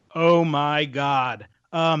 Oh, my God.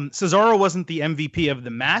 Cesaro wasn't the MVP of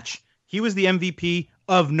the match. He was the MVP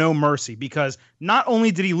of No Mercy, because not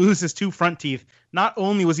only did he lose his 2 front teeth, not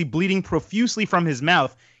only was he bleeding profusely from his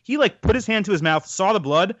mouth, he put his hand to his mouth, saw the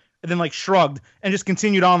blood, and then shrugged and just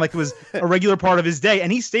continued on like it was a regular part of his day.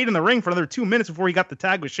 And he stayed in the ring for another 2 minutes before he got the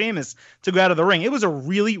tag with Sheamus to go out of the ring. It was a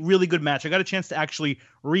really, really good match. I got a chance to actually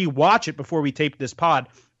rewatch it before we taped this pod.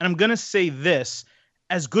 And I'm going to say this,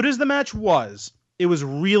 as good as the match was, it was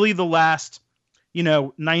really the last,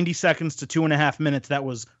 90 seconds to 2.5 minutes that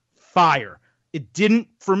was fire. It didn't,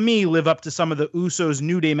 for me, live up to some of the Usos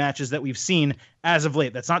New Day matches that we've seen as of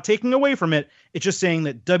late. That's not taking away from it. It's just saying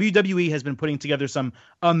that WWE has been putting together some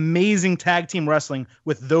amazing tag team wrestling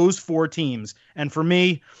with those 4 teams. And for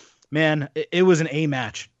me, man, it was an A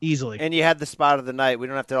match, easily. And you had the spot of the night. We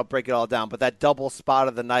don't have to break it all down, but that double spot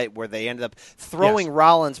of the night where they ended up throwing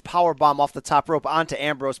Rollins' powerbomb off the top rope onto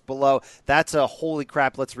Ambrose below. That's a holy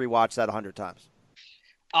crap. Let's rewatch that 100 times.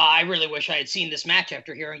 I really wish I had seen this match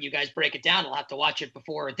after hearing you guys break it down. I'll have to watch it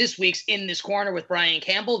before this week's In This Corner with Brian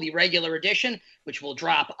Campbell, the regular edition, which will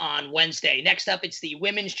drop on Wednesday. Next up, it's the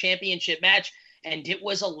Women's Championship match, and it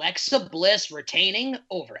was Alexa Bliss retaining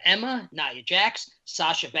over Emma, Nia Jax,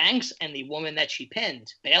 Sasha Banks, and the woman that she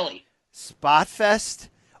pinned, Bayley. Spotfest.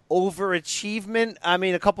 Overachievement. I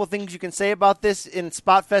mean, a couple of things you can say about this in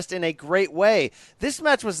Spotfest in a great way. This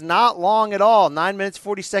match was not long at all, 9 minutes,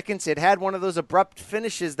 40 seconds. It had one of those abrupt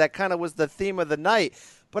finishes that kind of was the theme of the night.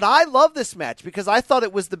 But I love this match because I thought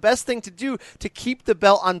it was the best thing to do to keep the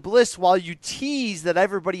belt on Bliss while you tease that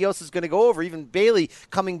everybody else is going to go over, even Bayley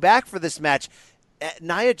coming back for this match.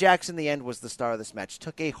 Nia Jax in the end was the star of this match.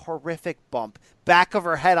 Took a horrific bump, back of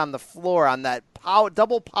her head on the floor on that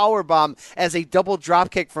double power bomb as a double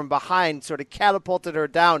drop kick from behind sort of catapulted her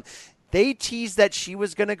down. They teased that she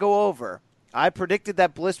was going to go over. I predicted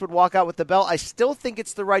that Bliss would walk out with the belt. I still think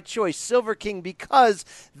it's the right choice, Silver King, because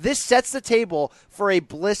this sets the table for a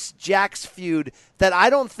Bliss-Jax feud that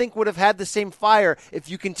I don't think would have had the same fire if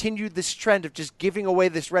you continued this trend of just giving away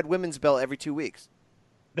this red women's belt every 2 weeks.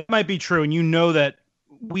 That might be true, and you know that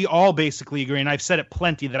we all basically agree, and I've said it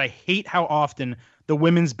plenty, that I hate how often the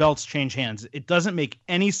women's belts change hands. It doesn't make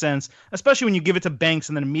any sense, especially when you give it to Banks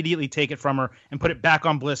and then immediately take it from her and put it back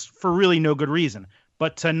on Bliss for really no good reason.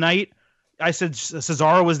 But tonight, I said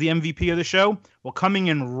Cesaro was the MVP of the show. Well, coming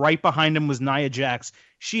in right behind him was Nia Jax.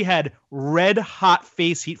 She had red-hot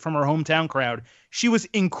face heat from her hometown crowd. She was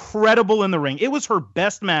incredible in the ring. It was her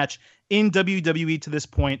best match in WWE to this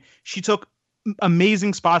point. She took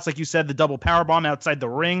amazing spots, like you said, the double powerbomb outside the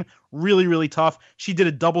ring, really, really tough. She did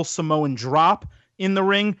a double Samoan drop in the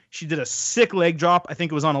ring. She did a sick leg drop. I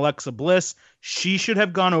think it was on Alexa Bliss. She should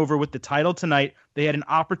have gone over with the title tonight. They had an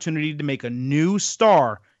opportunity to make a new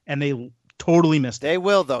star, and they totally missed it. They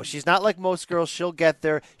will, though. She's not like most girls. She'll get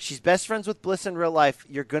there. She's best friends with Bliss in real life.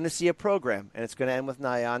 You're going to see a program, and it's going to end with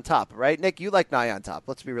Nia on top, right? Nick, you like Nia on top.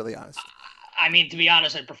 Let's be really honest. I mean, to be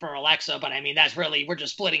honest, I'd prefer Alexa, but I mean, that's really, we're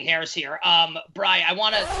just splitting hairs here. Bri, I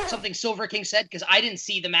want to, something Silver King said, because I didn't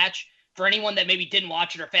see the match. For anyone that maybe didn't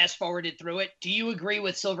watch it or fast forwarded through it, do you agree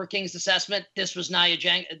with Silver King's assessment? This was Nia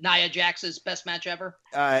Jax's best match ever?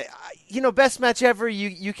 Best match ever.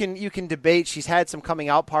 You can debate. She's had some coming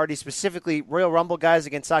out parties, specifically Royal Rumble guys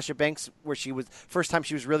against Sasha Banks, where she was first time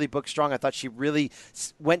she was really booked strong. I thought she really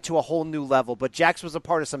went to a whole new level. But Jax was a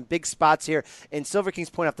part of some big spots here. And Silver King's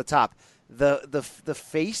point off the top, the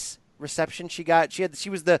face reception she got. She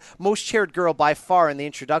was the most cheered girl by far in the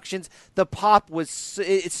introductions. The pop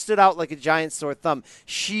it stood out like a giant sore thumb.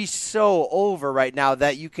 She's so over right now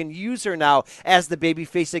that you can use her now as the baby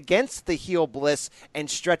face against the heel Bliss and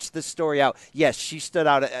stretch the story out. Yes, she stood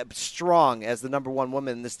out strong as the number one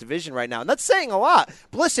woman in this division right now. And that's saying a lot.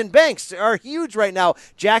 Bliss and Banks are huge right now.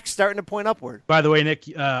 Jack's starting to point upward. By the way, Nick,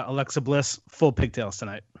 Alexa Bliss, full pigtails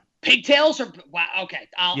tonight. Pigtails or wow? Okay,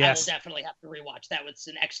 I will definitely have to rewatch. That was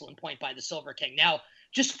an excellent point by the Silver King. Now,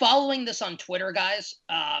 just following this on Twitter, guys,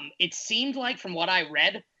 it seemed like from what I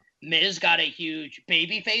read Miz got a huge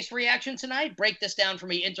babyface reaction tonight. Break this down for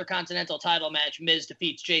me. Intercontinental title match. Miz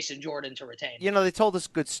defeats Jason Jordan to retain. They told us a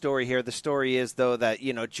good story here. The story is, though, that,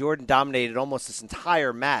 Jordan dominated almost this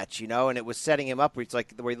entire match, and it was setting him up where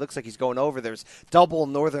he looks like he's going over. There's double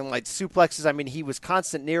Northern Light suplexes. I mean, he was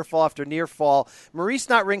constant near fall after near fall. Maurice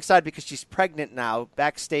not ringside because she's pregnant now.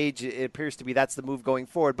 Backstage, it appears to be that's the move going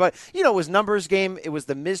forward. But, it was numbers game. It was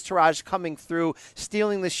the Miz Taraj coming through,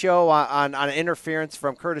 stealing the show on an interference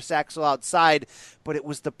from Curtis Axel outside, but it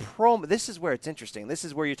was the promo. This is where it's interesting. This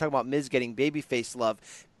is where you're talking about Miz getting babyface love.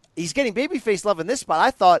 He's getting babyface love in this spot,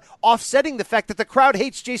 I thought, offsetting the fact that the crowd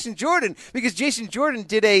hates Jason Jordan, because Jason Jordan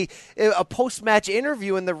did a post-match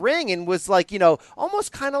interview in the ring and was like,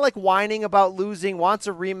 almost kind of like whining about losing, wants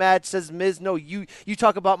a rematch, says, Miz, no, you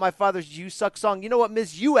talk about my father's You Suck song. You know what,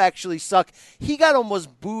 Miz, you actually suck. He got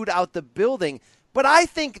almost booed out the building. But I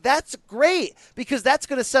think that's great because that's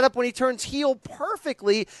going to set up when he turns heel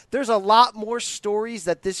perfectly. There's a lot more stories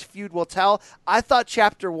that this feud will tell. I thought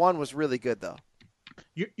Chapter 1 was really good, though.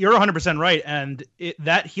 You're 100% right, and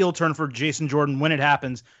that heel turn for Jason Jordan, when it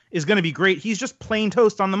happens, is going to be great. He's just plain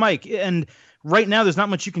toast on the mic, and right now there's not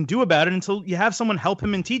much you can do about it until you have someone help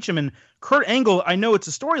him and teach him. And Kurt Angle, I know it's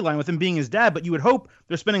a storyline with him being his dad, but you would hope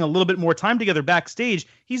they're spending a little bit more time together backstage.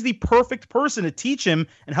 He's the perfect person to teach him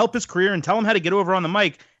and help his career and tell him how to get over on the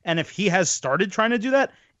mic, and if he has started trying to do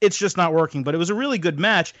that, it's just not working. But it was a really good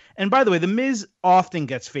match, and by the way, The Miz often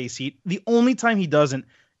gets face heat. The only time he doesn't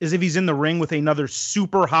is if he's in the ring with another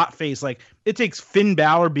super hot face. Like, it takes Finn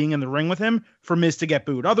Balor being in the ring with him for Miz to get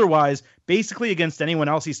booed. Otherwise, basically against anyone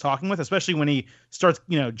else he's talking with, especially when he starts,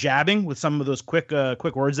 jabbing with some of those quick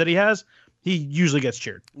words that he has, he usually gets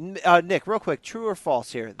cheered. Nick, real quick, true or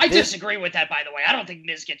false here? I disagree with that, by the way. I don't think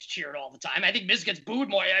Miz gets cheered all the time. I think Miz gets booed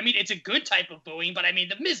more. I mean, it's a good type of booing, but I mean,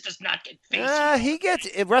 the Miz does not get face heat. He gets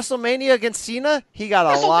at WrestleMania against Cena. He got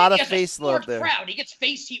a lot of face love there. Crowd. He gets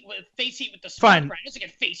face heat with the smart crowd. He doesn't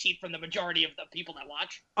get face heat from the majority of the people that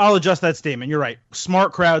watch. I'll adjust that statement. You're right.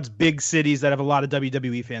 Smart crowds, big cities that have a lot of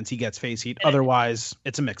WWE fans, he gets face heat. Otherwise,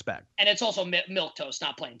 it's a mixed bag. And it's also milk toast,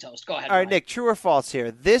 not plain toast. Go ahead. All right, Nick, true or false here?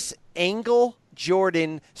 This Angle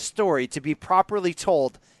Jordan story, to be properly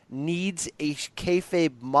told, needs a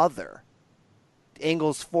kayfabe mother,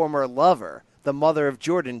 Angle's former lover, the mother of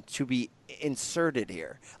Jordan, to be inserted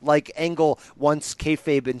here. Like Angle once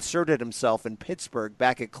kayfabe inserted himself in Pittsburgh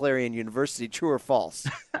back at Clarion University. True or false?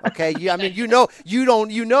 Okay, you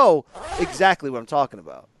know exactly what I'm talking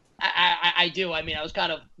about. I do. I mean, I was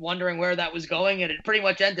kind of wondering where that was going, and it pretty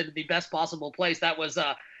much ended in the best possible place. That was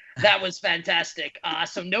fantastic.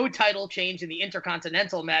 So no title change in the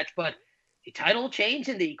Intercontinental match, but a title change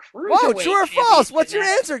in the Cruiserweight. Whoa, true or false? What's your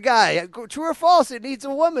answer, guy? True or false? It needs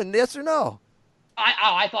a woman, yes or no?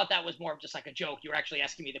 I thought that was more of just like a joke. You were actually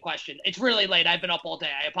asking me the question. It's really late. I've been up all day.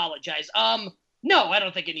 I apologize. No, I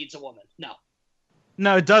don't think it needs a woman. No.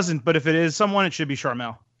 No, it doesn't. But if it is someone, it should be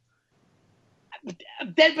Sharmell.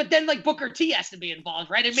 Then like Booker T has to be involved,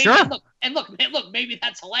 right? And maybe, sure. Look, maybe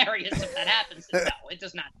that's hilarious if that happens. No, it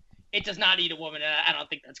does not. It does not need a woman. I don't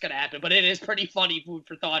think that's going to happen, but it is pretty funny, food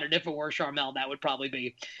for thought. And if it were Sharmell, that would probably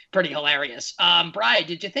be pretty hilarious. Brian,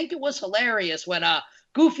 did you think it was hilarious when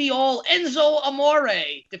goofy old Enzo Amore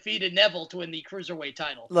defeated Neville to win the Cruiserweight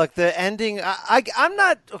title? Look, the ending, I'm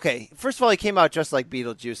not, okay, first of all, he came out just like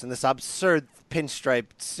Beetlejuice in this absurd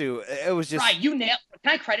pinstripe suit. It was just... Brian, you nailed,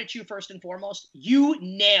 can I credit you first and foremost? You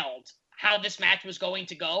nailed how this match was going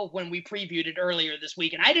to go when we previewed it earlier this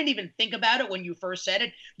week. And I didn't even think about it when you first said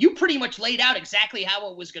it. You pretty much laid out exactly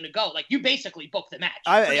how it was going to go. Like, you basically booked the match.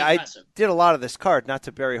 I did a lot of this card, not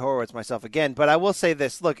to Barry Horowitz myself again, but I will say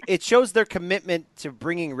this. Look, it shows their commitment to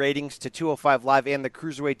bringing ratings to 205 Live and the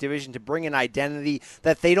Cruiserweight division, to bring an identity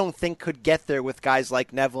that they don't think could get there with guys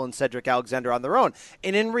like Neville and Cedric Alexander on their own.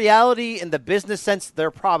 And in reality, in the business sense,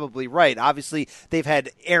 they're probably right. Obviously, they've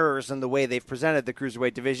had errors in the way they've presented the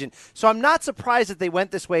Cruiserweight division. So I'm not surprised that they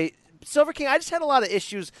went this way. Silver King, I just had a lot of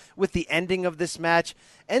issues with the ending of this match.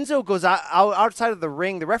 Enzo goes outside of the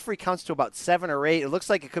ring. The referee counts to about 7 or 8. It looks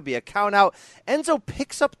like it could be a count out. Enzo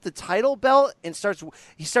picks up the title belt and starts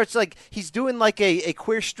like he's doing like a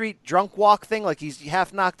Queer Street drunk walk thing, like he's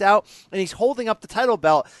half knocked out, and he's holding up the title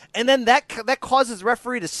belt. And then that causes the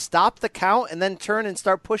referee to stop the count and then turn and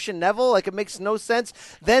start pushing Neville. Like, it makes no sense.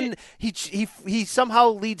 Then he somehow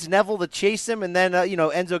leads Neville to chase him, and then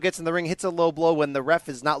Enzo gets in the ring, hits a low blow when the ref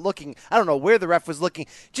is not looking. I don't know where the ref was looking.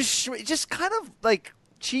 Just kind of like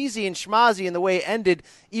cheesy and schmazzy in the way it ended,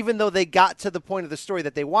 even though they got to the point of the story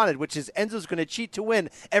that they wanted, which is Enzo's going to cheat to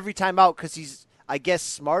win every time out because he's, I guess,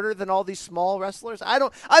 smarter than all these small wrestlers.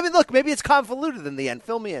 Look, maybe it's convoluted in the end.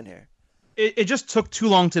 Fill me in here. it just took too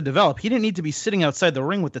long to develop. He didn't need to be sitting outside the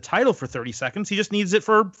ring with the title for 30 seconds. He just needs it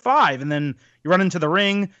for 5. And then you run into the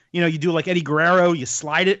ring, you do like Eddie Guerrero, you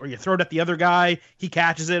slide it or you throw it at the other guy. He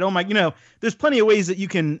catches it. Oh my, there's plenty of ways that you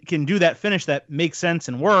can do that finish that makes sense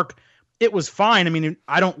and work. It was fine. I mean,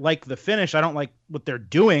 I don't like the finish. I don't like what they're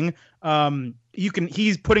doing.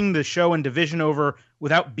 He's putting the show and division over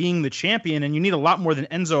without being the champion, and you need a lot more than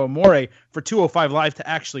Enzo Amore for 205 Live to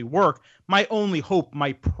actually work. My only hope,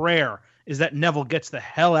 my prayer, is that Neville gets the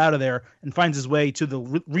hell out of there and finds his way to the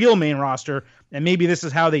real main roster, and maybe this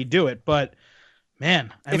is how they do it. But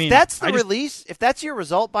man, if that's your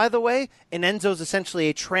result, by the way, and Enzo's essentially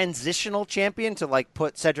a transitional champion to like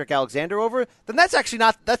put Cedric Alexander over, then that's actually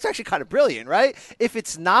kind of brilliant, right? If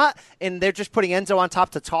it's not, and they're just putting Enzo on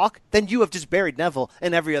top to talk, then you have just buried Neville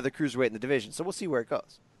and every other cruiserweight in the division. So we'll see where it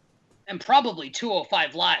goes. And probably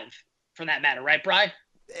 205 Live, for that matter, right, Bri?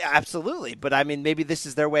 Absolutely, but I mean, maybe this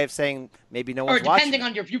is their way of saying maybe no one's watching. Or depending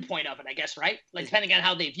on your viewpoint of it, I guess, right? Like, depending on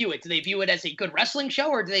how they view it. Do they view it as a good wrestling show,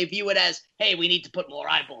 or do they view it as, hey, we need to put more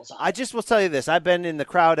eyeballs on it? I just will tell you this. I've been in the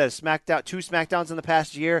crowd at a SmackDown, 2 SmackDowns in the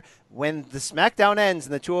past year. When the SmackDown ends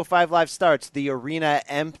and the 205 Live starts, the arena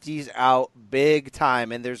empties out big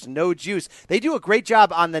time, and there's no juice. They do a great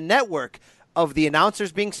job on the network of the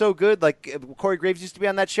announcers being so good, like Corey Graves used to be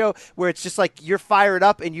on that show, where it's just like you're fired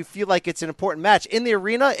up and you feel like it's an important match. In the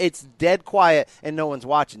arena, it's dead quiet and no one's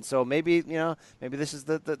watching. So maybe this is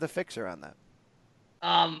the fixer on that.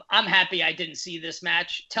 I'm happy I didn't see this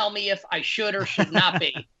match. Tell me if I should or should not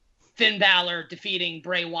be. Finn Balor defeating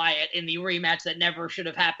Bray Wyatt in the rematch that never should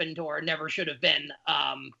have happened or never should have been.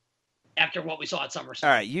 After what we saw at SummerSlam. All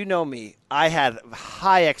right, you know me. I had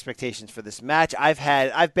high expectations for this match.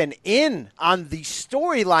 I've been in on the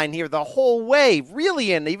storyline here the whole way,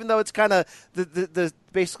 really in, even though it's kind of the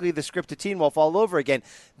basically the scripted Teen Wolf all over again.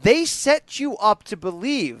 They set you up to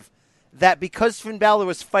believe that because Finn Balor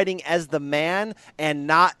was fighting as the man and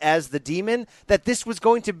not as the demon, that this was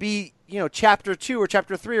going to be, chapter 2 or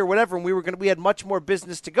chapter 3 or whatever, and we had much more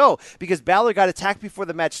business to go because Balor got attacked before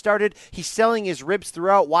the match started. He's selling his ribs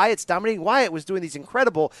throughout. Wyatt's dominating. Wyatt was doing these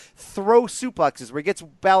incredible throw suplexes where he gets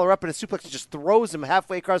Balor up in a suplex and just throws him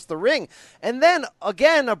halfway across the ring. And then,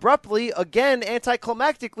 again, abruptly,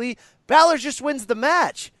 anticlimactically, Balor just wins the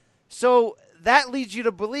match. So that leads you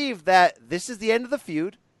to believe that this is the end of the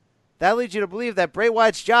feud. That leads you to believe that Bray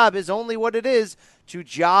Wyatt's job is only what it is, to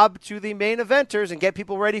job to the main eventers and get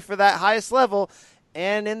people ready for that highest level.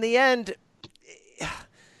 And in the end,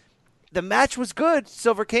 the match was good,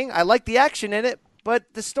 Silver King. I like the action in it, but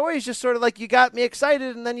the story is just sort of like you got me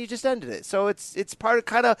excited and then you just ended it. So it's part of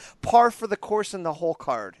kind of par for the course in the whole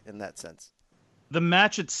card in that sense. The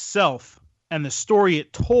match itself and the story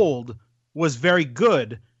it told was very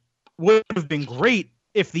good. Would have been great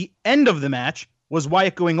if the end of the match was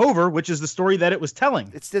Wyatt going over, which is the story that it was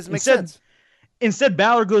telling. It doesn't make sense. Instead,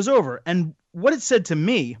 Balor goes over. And what it said to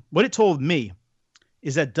me, what it told me,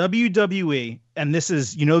 is that WWE, and this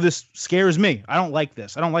is, this scares me. I don't like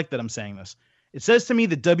this. I don't like that I'm saying this. It says to me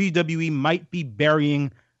that WWE might be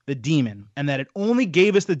burying the demon, and that it only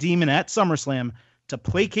gave us the demon at SummerSlam to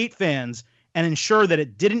placate fans and ensure that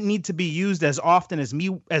it didn't need to be used as often as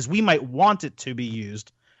we might want it to be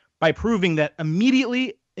used, by proving that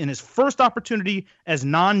immediately in his first opportunity as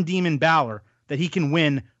non-demon Balor that he can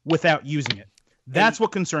win without using it. That's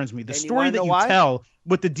what concerns me. The story that you tell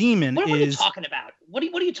with the demon What are you talking about? What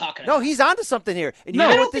are you talking about? No, he's onto something here. And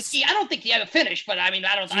I don't think he had a finish, but I mean,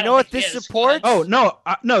 I don't. You know what this supports? Oh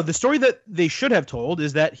no, the story that they should have told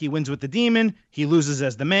is that he wins with the demon, he loses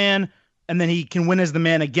as the man, and then he can win as the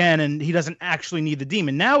man again, and he doesn't actually need the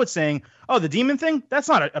demon. Now it's saying, oh, the demon thing, that's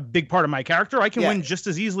not a big part of my character. I can win just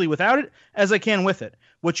as easily without it as I can with it.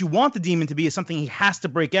 What you want the demon to be is something he has to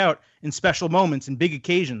break out in special moments and big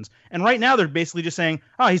occasions. And right now they're basically just saying,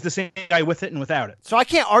 oh, he's the same guy with it and without it. So I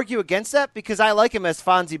can't argue against that because I like him as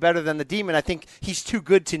Fonzie better than the demon. I think he's too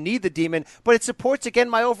good to need the demon. But it supports,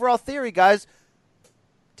 again, my overall theory, guys.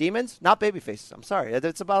 Demons, not babyfaces. I'm sorry.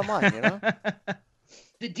 That's the bottom line,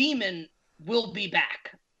 The demon will be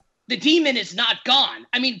back. The demon is not gone.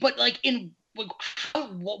 I mean, but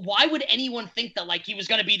why would anyone think that he was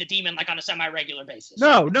going to be the demon on a semi-regular basis?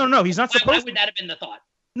 No, he's not supposed. Why would that have been the thought?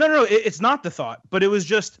 No, it's not the thought. But it was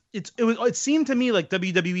just it seemed to me like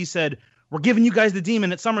WWE said, we're giving you guys the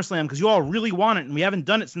demon at SummerSlam because you all really want it, and we haven't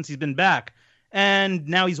done it since he's been back, and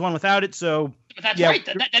now he's won without it. So but that's right.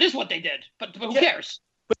 That is what they did. But who cares?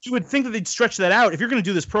 But you would think that they'd stretch that out. If you're going to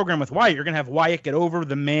do this program with Wyatt, you're going to have Wyatt get over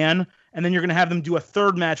the man, and then you're going to have them do a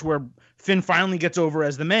third match where Finn finally gets over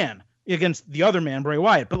as the man against the other man, Bray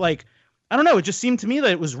Wyatt. But I don't know. It just seemed to me that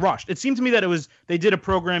it was rushed. It seemed to me that they did a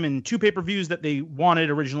program in 2 pay-per-views that they wanted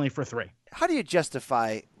originally for 3. How do you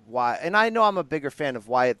justify Wyatt? And I know I'm a bigger fan of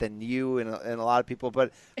Wyatt than you and a lot of people,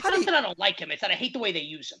 but it's not that I don't like him. It's that I hate the way they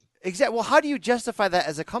use him. Exactly. Well, how do you justify that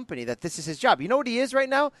as a company, that this is his job? You know what he is right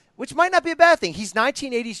now? Which might not be a bad thing. He's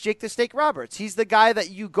 1980s Jake the Snake Roberts. He's the guy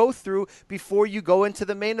that you go through before you go into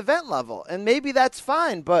the main event level. And maybe that's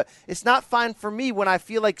fine, but it's not fine for me when I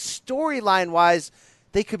feel like storyline-wise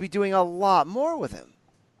they could be doing a lot more with him.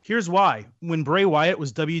 Here's why. When Bray Wyatt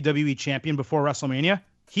was WWE champion before WrestleMania,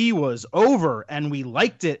 he was over, and we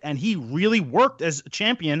liked it, and he really worked as a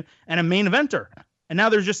champion and a main eventer. And now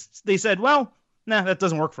they said, well, nah, that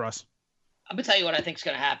doesn't work for us. I'm going to tell you what I think is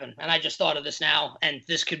going to happen, and I just thought of this now, and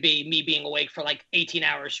this could be me being awake for like 18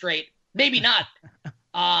 hours straight. Maybe not.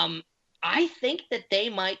 I think that they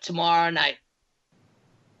might tomorrow night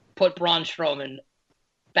put Braun Strowman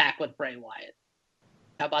back with Bray Wyatt.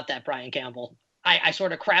 How about that, Brian Campbell? I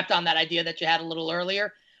sort of crapped on that idea that you had a little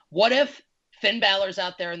earlier. What if Finn Balor's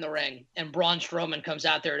out there in the ring and Braun Strowman comes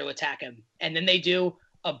out there to attack him, and then they do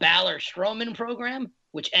a Balor-Strowman program,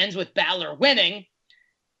 which ends with Balor winning,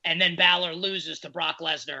 and then Balor loses to Brock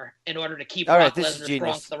Lesnar in order to keep Brock Lesnar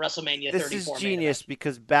strong for the WrestleMania 34 This is genius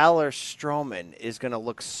because Balor-Strowman is going to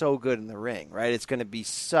look so good in the ring, right? It's going to be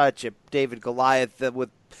such a David Goliath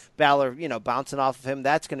with Balor, bouncing off of him.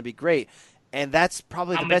 That's going to be great. And that's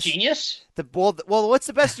probably the best. Genius? Well, what's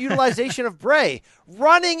the best utilization of Bray?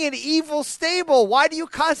 Running an evil stable. Why do you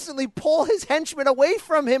constantly pull his henchmen away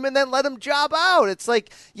from him and then let him job out? It's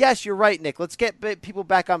like, yes, you're right, Nick. Let's get people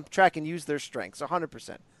back on track and use their strengths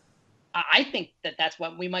 100%. I think that's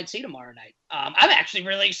what we might see tomorrow night. I'm actually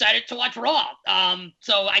really excited to watch Raw.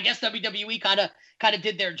 So I guess WWE kind of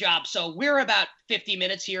did their job. So we're about 50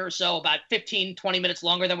 minutes here or so, about 15, 20 minutes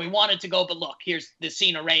longer than we wanted to go. But look, here's the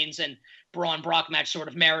Cena Reigns and Braun Brock match sort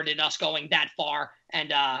of merited us going that far.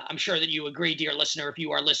 And I'm sure that you agree, dear listener, if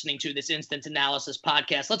you are listening to this Instant Analysis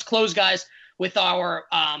podcast. Let's close, guys, with our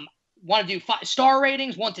want to do star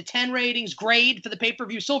ratings, 1 to 10 ratings, grade for the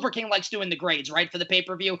pay-per-view. Silver King likes doing the grades, right, for the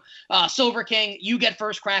pay-per-view. Silver King, you get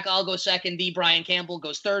first crack. I'll go second. The Brian Campbell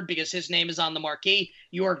goes third because his name is on the marquee.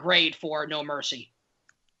 Your grade for No Mercy.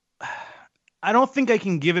 I don't think I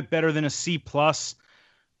can give it better than a C+,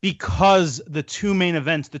 because the 2 main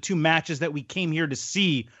events, the 2 matches that we came here to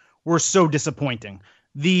see, were so disappointing.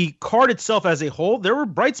 The card itself as a whole, there were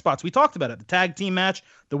bright spots. We talked about it. The tag team match,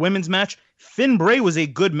 the women's match. Finn Bray was a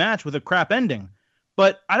good match with a crap ending.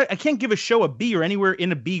 But I can't give a show a B or anywhere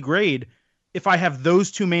in a B grade if I have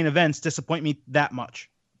those 2 main events disappoint me that much.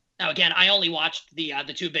 Now, again, I only watched the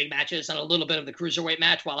 2 big matches and a little bit of the Cruiserweight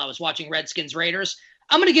match while I was watching Redskins Raiders.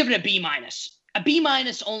 I'm going to give it a B-. A B-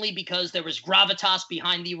 only because there was gravitas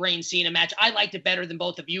behind the Reigns Cena match. I liked it better than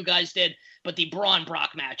both of you guys did, but the Braun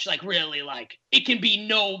Brock match, it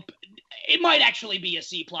might actually be a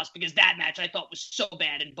C+ because that match I thought was so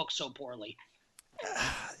bad and booked so poorly.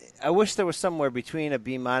 I wish there was somewhere between a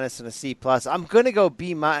B- and a C+. I'm going to go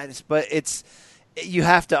B-, but you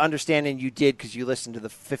have to understand, and you did because you listened to the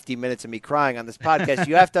 50 minutes of me crying on this podcast.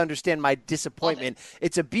 You have to understand my disappointment.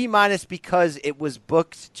 It's a B- because it was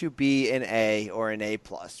booked to be an A or an A+,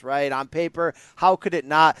 right? On paper, how could it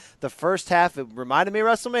not? The first half, it reminded me of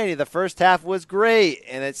WrestleMania. The first half was great,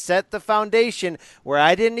 and it set the foundation where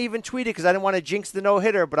I didn't even tweet it because I didn't want to jinx the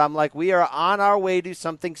no-hitter, but I'm like, we are on our way to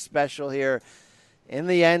something special here. In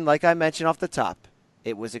the end, like I mentioned off the top,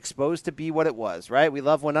 it was exposed to be what it was, right? We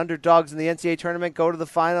love when underdogs in the NCAA tournament go to the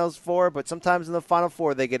Finals Four, but sometimes in the Final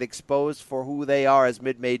Four they get exposed for who they are as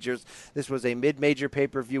mid-majors. This was a mid-major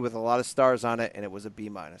pay-per-view with a lot of stars on it, and it was a B-.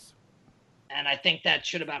 And I think that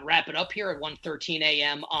should about wrap it up here at 1:13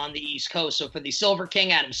 a.m. on the East Coast. So for the Silver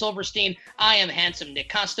King, Adam Silverstein, I am handsome Nick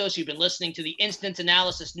Kostos. You've been listening to the Instant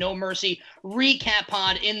Analysis No Mercy recap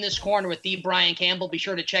pod in this corner with the Brian Campbell. Be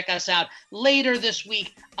sure to check us out later this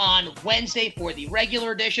week on Wednesday for the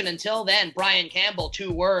regular edition. Until then, Brian Campbell,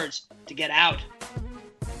 2 words to get out.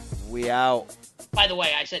 We out. By the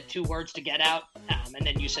way, I said 2 words to get out, and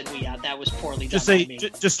then you said we out. That was poorly done.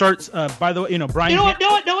 Just start. By the way, Brian. You know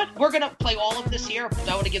what? We're gonna play all of this here because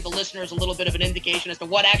I want to give the listeners a little bit of an indication as to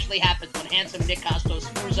what actually happens when handsome Nick Kostos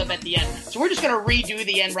screws up at the end. So we're just gonna redo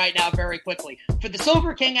the end right now, very quickly. For the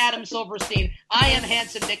Silver King, Adam Silverstein, I am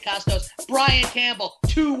handsome Nick Kostos. Brian Campbell,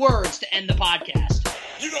 2 words to end the podcast.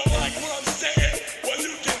 You don't like what I'm saying? Well,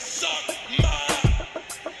 you can suck my.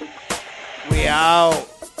 We out.